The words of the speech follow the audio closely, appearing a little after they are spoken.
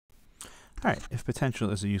All right, if potential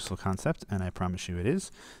is a useful concept, and I promise you it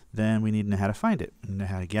is, then we need to know how to find it, and know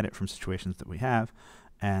how to get it from situations that we have,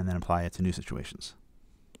 and then apply it to new situations.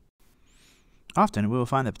 Often, we will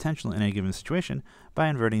find the potential in a given situation by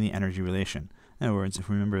inverting the energy relation. In other words, if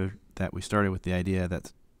we remember that we started with the idea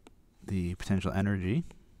that the potential energy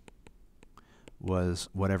was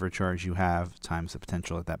whatever charge you have times the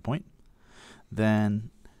potential at that point, then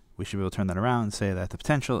we should be able to turn that around and say that the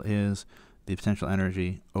potential is the potential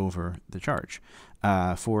energy over the charge.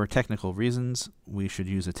 For technical reasons, we should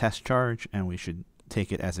use a test charge, and we should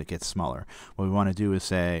take it as it gets smaller. What we want to do is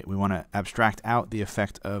say we want to abstract out the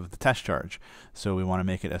effect of the test charge. So we want to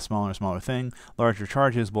make it a smaller and smaller thing. Larger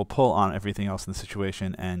charges will pull on everything else in the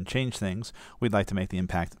situation and change things. We'd like to make the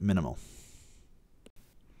impact minimal.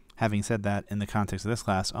 Having said that, in the context of this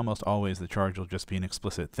class, almost always the charge will just be an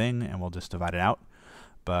explicit thing, and we'll just divide it out.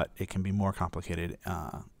 But it can be more complicated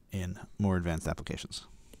in more advanced applications.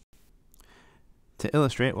 To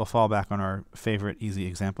illustrate, we'll fall back on our favorite easy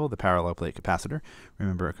example, the parallel plate capacitor.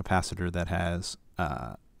 Remember, a capacitor that has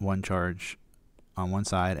one charge on one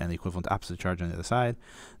side and the equivalent opposite charge on the other side.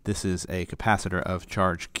 This is a capacitor of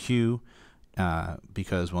charge Q,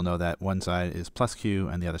 because we'll know that one side is plus Q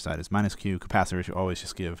and the other side is minus Q. Capacitors, you always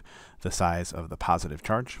just give the size of the positive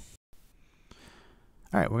charge.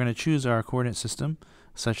 All right, we're going to choose our coordinate system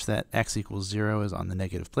such that x equals 0 is on the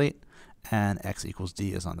negative plate and x equals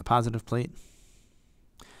d is on the positive plate.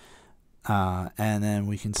 And then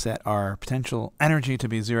we can set our potential energy to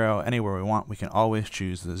be 0 anywhere we want. We can always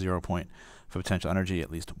choose the 0 point for potential energy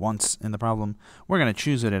at least once in the problem. We're going to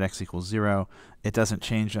choose it at x equals 0. It doesn't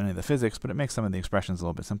change any of the physics, but it makes some of the expressions a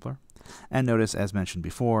little bit simpler. And notice, as mentioned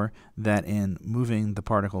before, that in moving the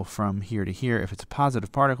particle from here to here, if it's a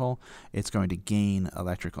positive particle, it's going to gain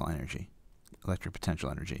electrical energy, electric potential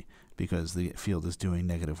energy, because the field is doing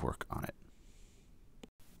negative work on it.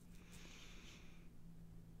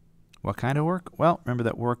 What kind of work? Well, remember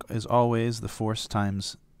that work is always the force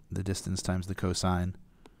times the distance times the cosine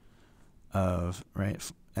of,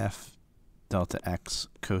 f delta x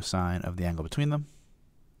cosine of the angle between them.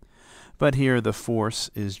 But here the force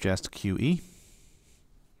is just QE,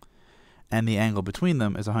 and the angle between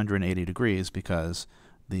them is 180 degrees because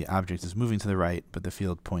the object is moving to the right, but the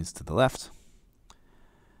field points to the left.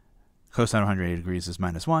 Cosine of 180 degrees is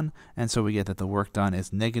 -1, and so we get that the work done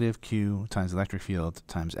is negative Q times electric field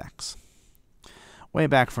times x. Way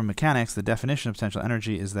back from mechanics, the definition of potential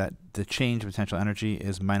energy is that the change of potential energy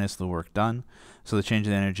is minus the work done. So the change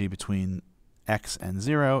in energy between x and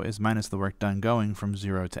 0 is minus the work done going from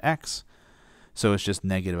 0 to x. So it's just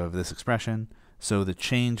negative of this expression. So the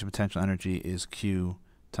change in potential energy is Q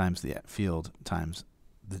times the field times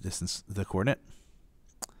the distance, the coordinate.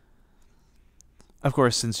 Of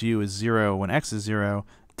course, since u is 0 when x is 0,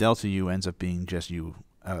 delta u ends up being just u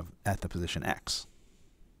at the position x.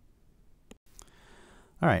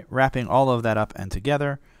 All right, wrapping all of that up and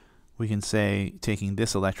together, we can say, taking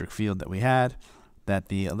this electric field that we had, that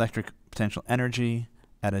the electric potential energy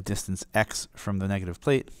at a distance x from the negative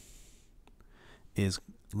plate is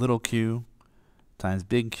little q times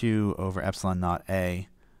big Q over epsilon naught a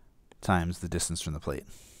times the distance from the plate.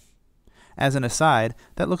 As an aside,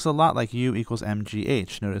 that looks a lot like U equals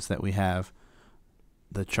mgh. Notice that we have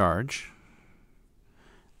the charge,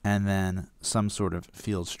 and then some sort of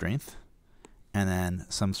field strength, and then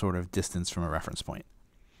some sort of distance from a reference point.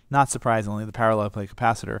 Not surprisingly, the parallel plate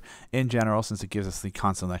capacitor, in general, since it gives us the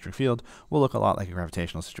constant electric field, will look a lot like a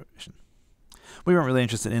gravitational situation. We weren't really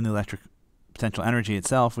interested in the electric potential energy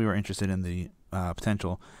itself. We were interested in the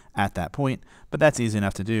potential at that point, but that's easy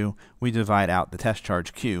enough to do. We divide out the test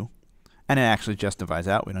charge Q, and it actually just divides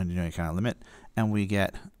out. We don't need any kind of limit, and we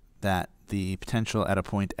get that the potential at a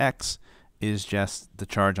point x is just the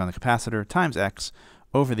charge on the capacitor times x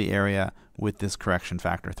over the area with this correction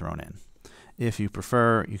factor thrown in. If you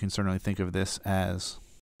prefer, you can certainly think of this as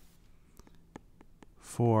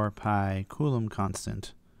 4 pi Coulomb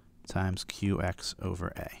constant times qx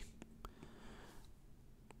over a.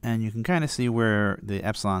 And you can kind of see where the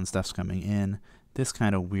epsilon stuff's coming in. This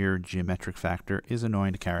kind of weird geometric factor is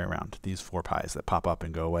annoying to carry around, these 4 pi's that pop up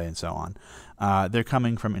and go away and so on. They're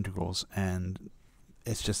coming from integrals, and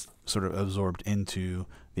it's just sort of absorbed into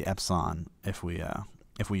the epsilon if we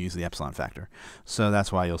use the epsilon factor. So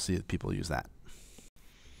that's why you'll see that people use that.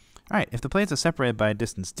 All right, if the plates are separated by a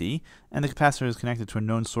distance d, and the capacitor is connected to a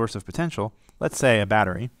known source of potential, let's say a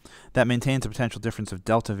battery, that maintains a potential difference of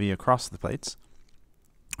delta V across the plates,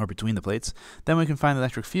 or between the plates, then we can find the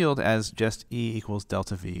electric field as just E equals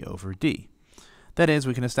delta V over D. That is,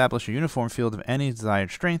 we can establish a uniform field of any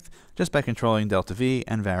desired strength just by controlling delta V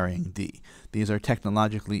and varying D. These are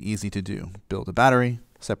technologically easy to do. Build a battery,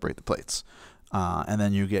 separate the plates, and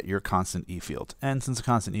then you get your constant E field. And since a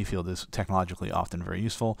constant E field is technologically often very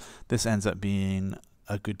useful, this ends up being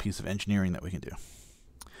a good piece of engineering that we can do.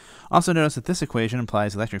 Also notice that this equation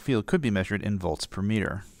implies electric field could be measured in volts per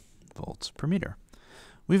meter. Volts per meter.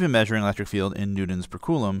 We've been measuring electric field in newtons per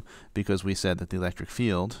coulomb because we said that the electric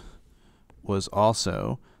field was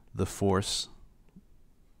also the force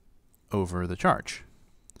over the charge.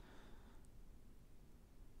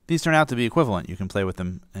 These turn out to be equivalent. You can play with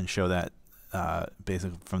them and show that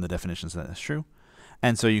basically from the definitions that is true.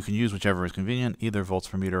 And so you can use whichever is convenient, either volts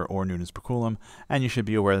per meter or newtons per coulomb, and you should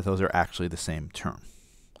be aware that those are actually the same term.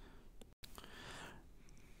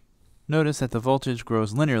 Notice that the voltage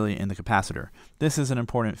grows linearly in the capacitor. This is an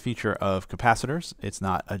important feature of capacitors. It's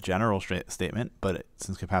not a general statement, but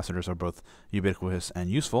since capacitors are both ubiquitous and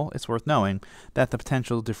useful, it's worth knowing that the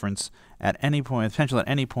potential difference at any point,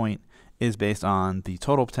 is based on the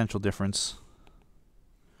total potential difference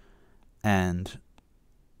and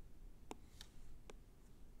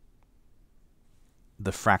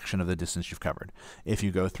the fraction of the distance you've covered. If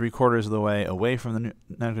you go 3/4 of the way away from the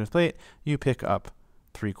negative plate, you pick up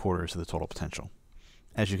 3/4 of the total potential.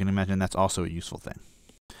 As you can imagine, that's also a useful thing.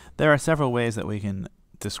 There are several ways that we can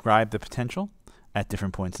describe the potential at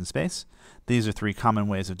different points in space. These are 3 common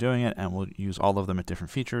ways of doing it, and we'll use all of them at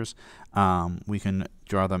different features. We can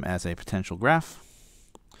draw them as a potential graph.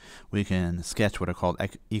 We can sketch what are called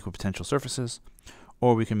equipotential surfaces,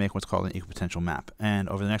 or we can make what's called an equipotential map. And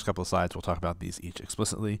over the next couple of slides, we'll talk about these each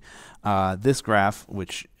explicitly. This graph,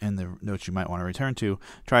 which in the notes you might want to return to,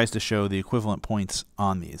 tries to show the equivalent points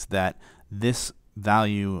on these, that this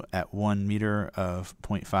value at 1 meter of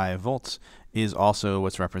 0.5 volts is also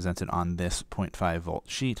what's represented on this 0.5 volt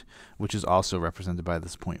sheet, which is also represented by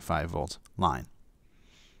this 0.5 volt line.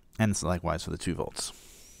 And it's likewise for the 2 volts.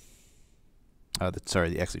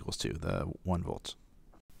 The x equals 2, the 1 volt.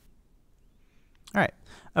 All right,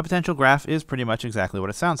 a potential graph is pretty much exactly what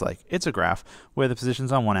it sounds like. It's a graph where the position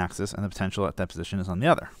is on one axis and the potential at that position is on the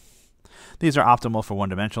other. These are optimal for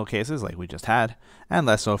one-dimensional cases like we just had, and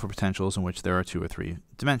less so for potentials in which there are 2 or 3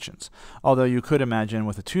 dimensions. Although you could imagine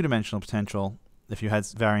with a 2-dimensional potential, if you had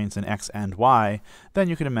variance in x and y, then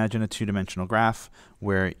you could imagine a 2-dimensional graph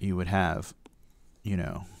where you would have,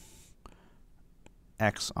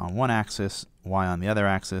 x on one axis, y on the other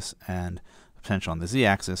axis, and potential on the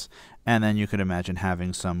z-axis, and then you could imagine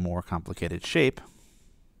having some more complicated shape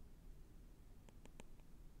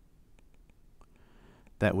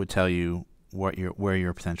that would tell you where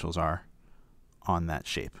your potentials are on that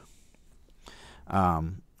shape.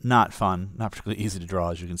 Not fun, not particularly easy to draw,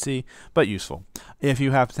 as you can see, but useful. If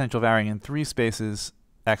you have potential varying in 3 spaces,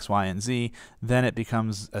 x, y, and z, then it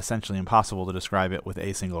becomes essentially impossible to describe it with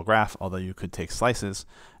a single graph, although you could take slices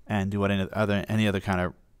and do any other kind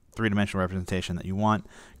of 3-dimensional representation that you want.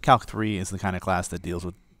 Calc 3 is the kind of class that deals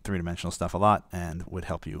with 3-dimensional stuff a lot and would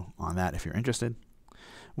help you on that if you're interested.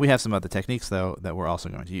 We have some other techniques, though, that we're also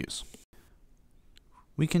going to use.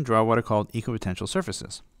 We can draw what are called equipotential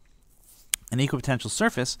surfaces. An equipotential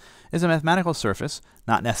surface is a mathematical surface,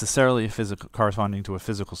 not necessarily corresponding to a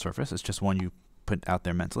physical surface. It's just one you put out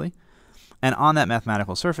there mentally. And on that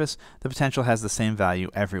mathematical surface, the potential has the same value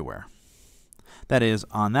everywhere. That is,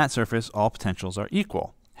 on that surface, all potentials are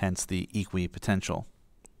equal, hence the equipotential.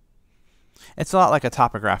 It's a lot like a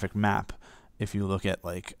topographic map. If you look at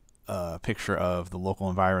like a picture of the local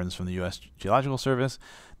environs from the U.S. Geological Service,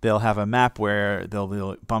 they'll have a map where there'll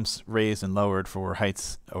be bumps raised and lowered for where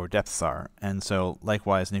heights or depths are. And so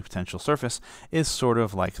likewise, an equipotential surface is sort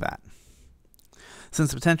of like that.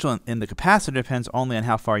 Since the potential in the capacitor depends only on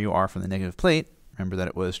how far you are from the negative plate, remember that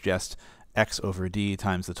it was just x over d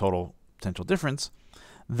times the total potential difference,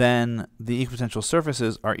 then the equipotential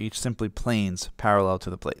surfaces are each simply planes parallel to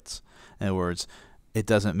the plates. In other words, it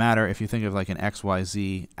doesn't matter if you think of like an x, y,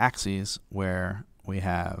 z axes where we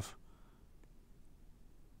have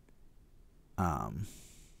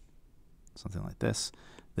something like this.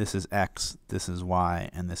 This is x, this is y,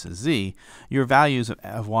 and this is z. Your values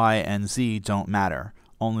of y and z don't matter.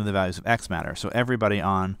 Only the values of x matter. So everybody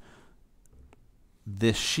on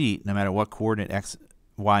this sheet, no matter what coordinate x,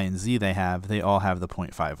 y, and z they have, they all have the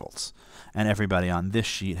 0.5 volts. And everybody on this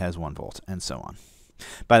sheet has 1 volt, and so on.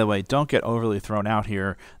 By the way, don't get overly thrown out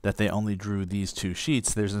here that they only drew these 2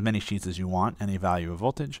 sheets. There's as many sheets as you want, any value of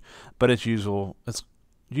voltage, but it's usual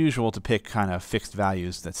to pick kind of fixed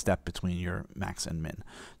values that step between your max and min,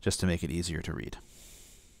 just to make it easier to read.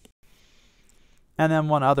 And then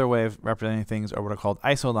one other way of representing things are what are called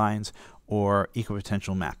isolines, or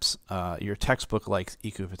equipotential maps. Your textbook likes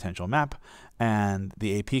equipotential map, and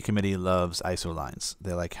the AP committee loves isolines.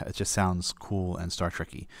 They like it; just sounds cool and Star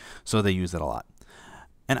Trek-y, so they use it a lot.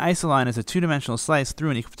 An isoline is a two-dimensional slice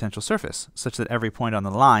through an equipotential surface, such that every point on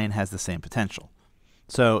the line has the same potential.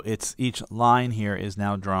 So each line here is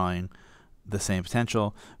now drawing the same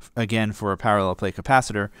potential. Again, for a parallel plate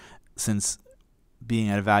capacitor, since being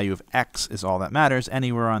at a value of x is all that matters,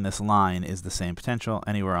 anywhere on this line is the same potential.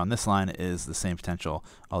 Anywhere on this line is the same potential,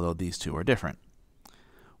 although these two are different.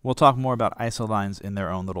 We'll talk more about isolines in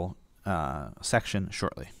their own little section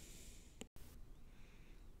shortly.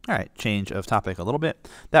 All right, change of topic a little bit.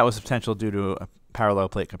 That was potential due to a parallel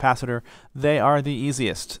plate capacitor. They are the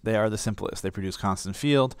easiest. They are the simplest. They produce constant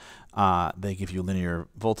field. They give you linear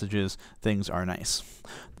voltages. Things are nice.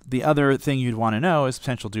 The other thing you'd want to know is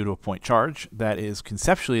potential due to a point charge. That is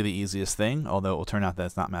conceptually the easiest thing, although it will turn out that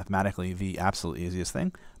it's not mathematically the absolute easiest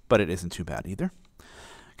thing, but it isn't too bad either.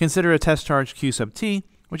 Consider a test charge Q sub t,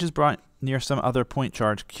 which is brought near some other point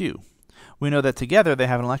charge Q. We know that together they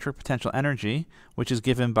have an electric potential energy, which is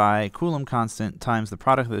given by Coulomb constant times the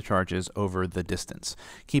product of the charges over the distance.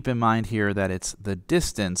 Keep in mind here that it's the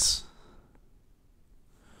distance,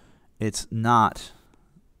 it's not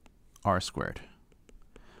r squared.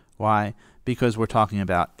 Why? Because we're talking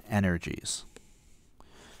about energies,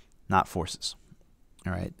 not forces.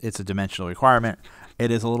 All right, it's a dimensional requirement.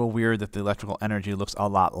 It is a little weird that the electrical energy looks a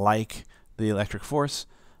lot like the electric force.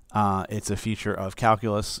 It's a feature of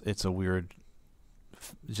calculus. It's a weird,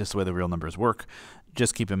 just the way the real numbers work.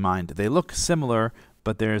 Just keep in mind, they look similar,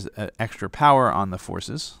 but there's extra power on the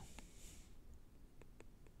forces.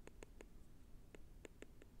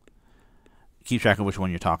 Keep track of which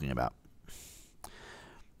one you're talking about.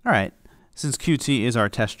 All right, since QT is our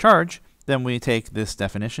test charge, then we take this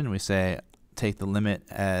definition. We say take the limit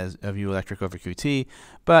of U electric over QT,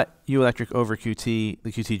 but U electric over QT,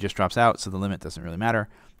 the QT just drops out, so the limit doesn't really matter.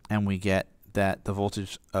 And we get that the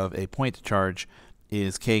voltage of a point charge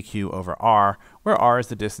is KQ over R, where R is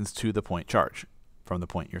the distance to the point charge from the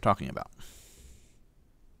point you're talking about.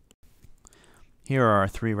 Here are our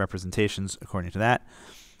three representations according to that.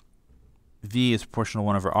 V is proportional to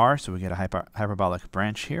 1 over R, so we get a hyperbolic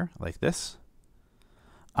branch here, like this.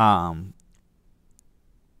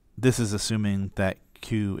 This is assuming that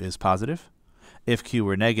Q is positive. If Q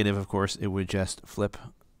were negative, of course, it would just flip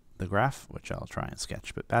the graph, which I'll try and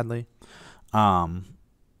sketch but badly.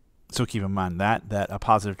 So keep in mind that a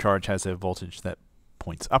positive charge has a voltage that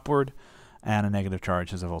points upward, and a negative charge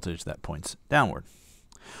has a voltage that points downward.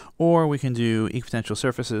 Or we can do equipotential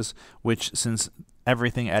surfaces, which, since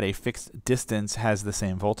everything at a fixed distance has the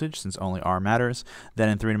same voltage, since only R matters, then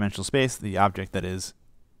in three-dimensional space, the object that is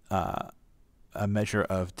a measure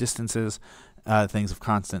of distances, things of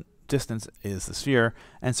constant distance, is the sphere,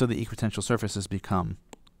 and so the equipotential surfaces become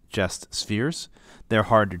just spheres. They're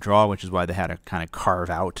hard to draw, which is why they had to kind of carve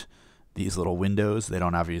out these little windows. They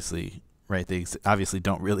don't obviously, right, they obviously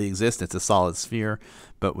don't really exist. It's a solid sphere,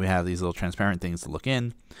 but we have these little transparent things to look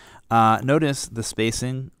in. Notice the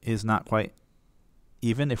spacing is not quite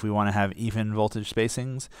even. If we want to have even voltage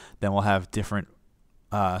spacings, then we'll have different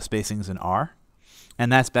spacings in R.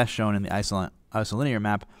 And that's best shown in the isolinear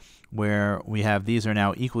map, where we have these are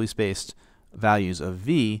now equally spaced values of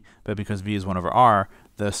V, but because V is 1 over R,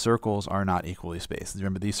 the circles are not equally spaced.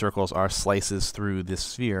 Remember, these circles are slices through this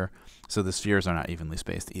sphere, so the spheres are not evenly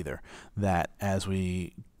spaced either. That as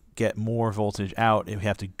we get more voltage out, we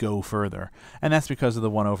have to go further, and that's because of the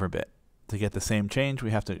 1 over bit. To get the same change,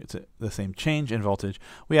 the same change in voltage,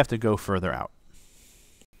 we have to go further out.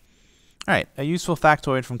 All right, a useful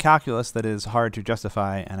factoid from calculus that is hard to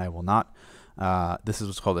justify, and I will not. This is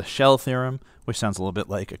what's called a shell theorem, which sounds a little bit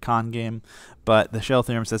like a con game, but the shell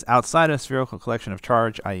theorem says outside a spherical collection of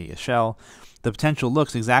charge, i.e. a shell, the potential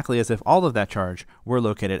looks exactly as if all of that charge were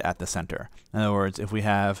located at the center. In other words, if we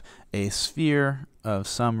have a sphere of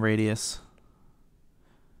some radius,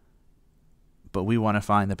 but we want to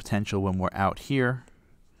find the potential when we're out here,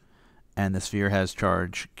 and the sphere has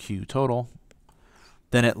charge Q total,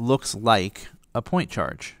 then it looks like a point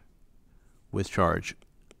charge with charge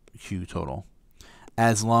Q total,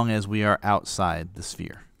 as long as we are outside the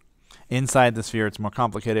sphere. Inside the sphere, it's more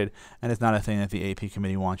complicated, and it's not a thing that the AP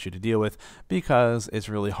committee wants you to deal with because it's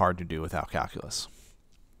really hard to do without calculus.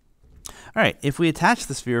 All right, if we attach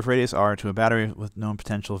the sphere of radius r to a battery with known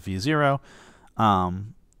potential V0,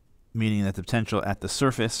 meaning that the potential at the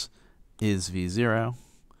surface is V0,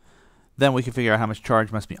 then we can figure out how much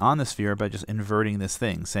charge must be on the sphere by just inverting this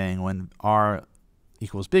thing, saying when r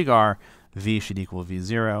equals big R, V should equal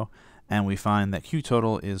V0, and we find that Q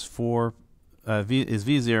total is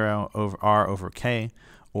V0 over R over K,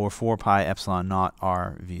 or 4 pi epsilon naught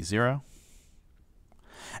r v0.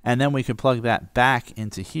 And then we could plug that back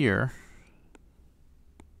into here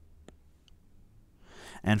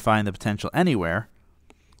and find the potential anywhere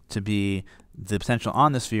to be the potential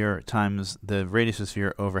on the sphere times the radius of the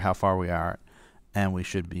sphere over how far we are. And we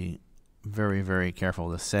should be very, very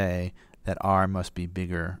careful to say that r must be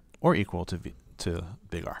bigger or equal to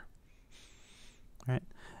big R. Right?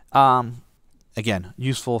 Again,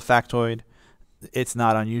 useful factoid. It's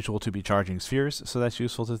not unusual to be charging spheres, so that's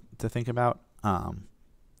useful to think about.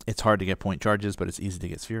 It's hard to get point charges, but it's easy to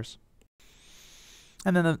get spheres.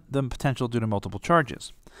 And then the potential due to multiple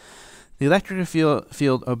charges. The electric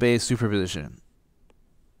field obeys superposition.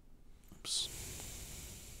 Oops.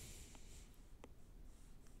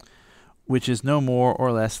 Which is no more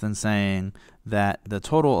or less than saying that the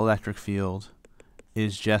total electric field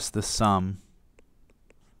is just the sum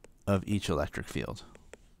of each electric field.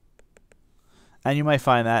 And you might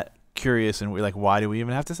find that curious and like, why do we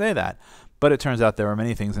even have to say that? But it turns out there are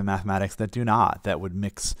many things in mathematics that do not, that would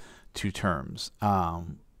mix two terms.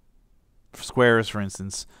 Squares, for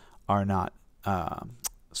instance, are not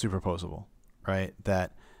superposable, right?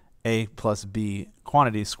 That a plus b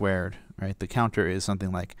quantity squared, right? The counter is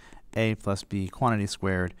something like a plus b quantity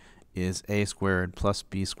squared is a squared plus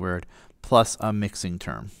b squared plus a mixing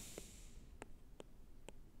term.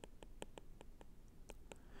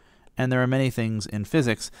 And there are many things in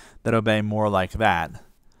physics that obey more like that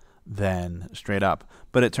than straight up.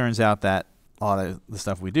 But it turns out that a lot of the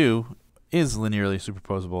stuff we do is linearly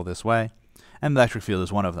superposable this way. And the electric field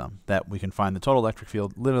is one of them, that we can find the total electric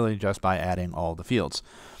field literally just by adding all the fields.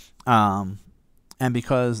 And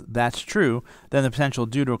because that's true, then the potential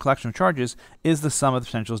due to a collection of charges is the sum of the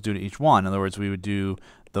potentials due to each one. In other words, we would do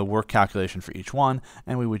the work calculation for each one,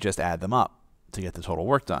 and we would just add them up to get the total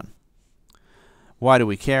work done. Why do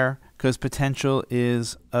we care? Because potential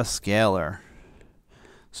is a scalar.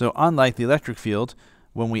 So unlike the electric field,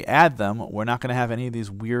 when we add them, we're not going to have any of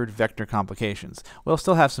these weird vector complications. We'll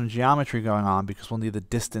still have some geometry going on because we'll need the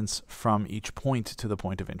distance from each point to the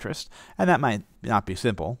point of interest, and that might not be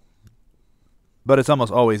simple, but it's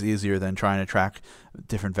almost always easier than trying to track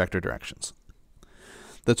different vector directions.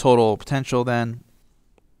 The total potential then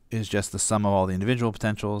is just the sum of all the individual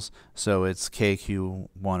potentials, so it's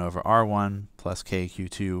kq1 over r1 plus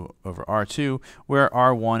kq2 over r2, where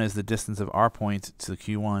r1 is the distance of our point to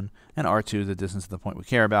q1, and r2 is the distance of the point we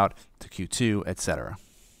care about to q2, etc.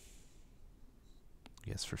 I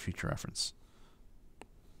guess for future reference.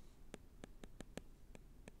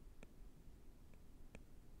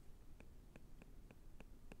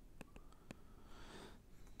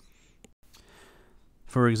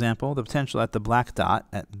 For example, the potential at the black dot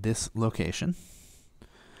at this location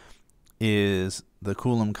is the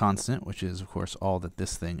Coulomb constant, which is, of course, all that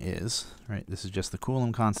this thing is. Right? This is just the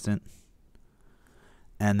Coulomb constant.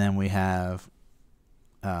 And then we have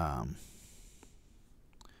Q2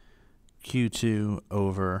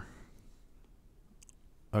 over,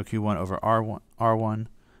 or Q1 over R1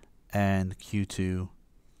 and Q2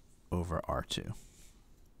 over R2.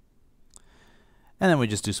 And then we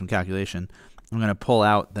just do some calculation. I'm going to pull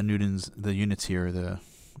out the units here, the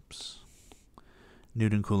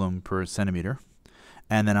Newton Coulomb per centimeter.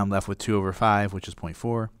 And then I'm left with 2 over 5, which is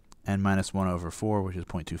 0.4, and minus 1 over 4, which is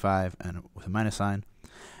 0.25, and with a minus sign.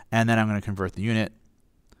 And then I'm going to convert the unit.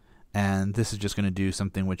 And this is just going to do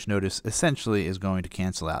something which, notice, essentially is going to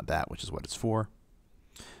cancel out that, which is what it's for.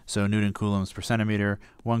 So Newton Coulombs per centimeter,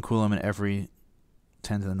 1 Coulomb in every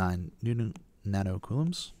 10 to the 9 Newton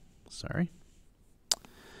nanocoulombs. Sorry.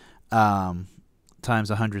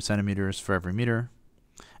 Times 100 centimeters for every meter.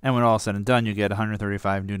 And when all is said and done, you get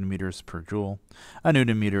 135 Newton meters per joule. A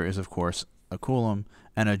Newton meter is, of course, a Coulomb,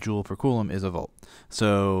 and a joule per Coulomb is a volt.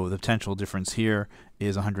 So the potential difference here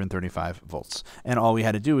is 135 volts. And all we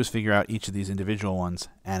had to do was figure out each of these individual ones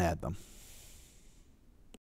and add them.